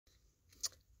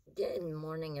Good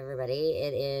morning, everybody.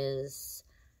 It is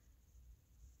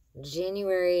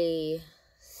January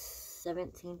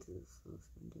 17th,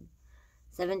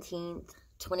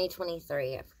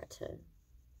 2023. I forgot to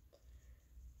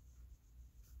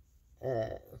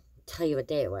tell you what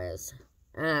day it was.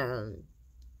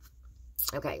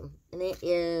 Okay, and it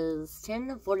is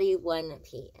 10:41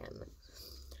 p.m.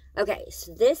 Okay,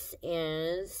 so this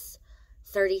is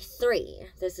 33.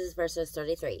 This is verses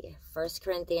 33. 1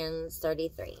 Corinthians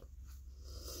 33.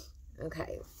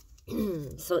 Okay.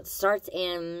 So it starts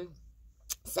in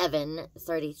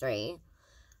 7:33.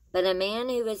 But a man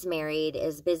who is married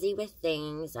is busy with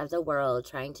things of the world,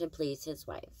 trying to please his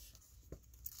wife.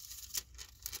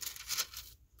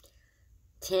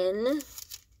 10.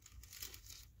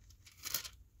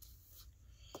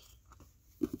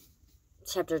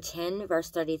 Chapter 10, verse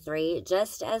 33.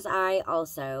 Just as I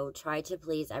also try to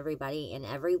please everybody in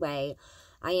every way,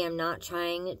 I am not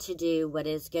trying to do what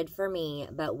is good for me,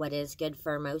 but what is good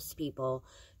for most people,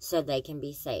 so they can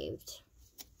be saved.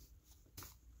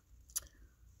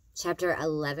 Chapter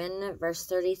 11, verse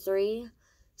 33.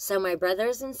 So my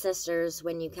brothers and sisters,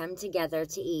 when you come together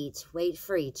to eat, wait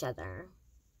for each other.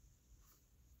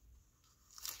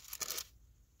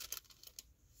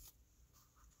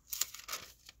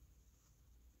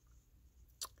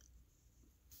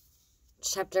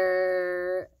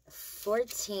 Chapter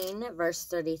 14, verse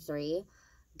 33.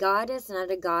 God is not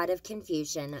a God of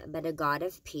confusion, but a God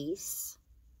of peace,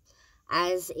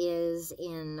 as is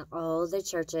in all the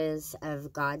churches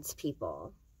of God's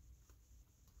people.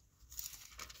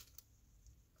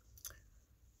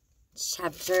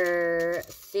 Chapter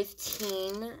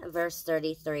 15, verse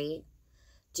 33.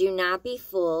 Do not be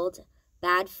fooled.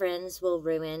 Bad friends will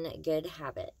ruin good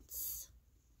habits.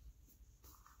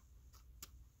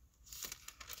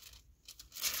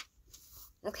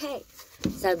 Okay,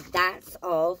 so that's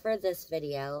all for this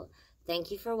video.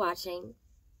 Thank you for watching.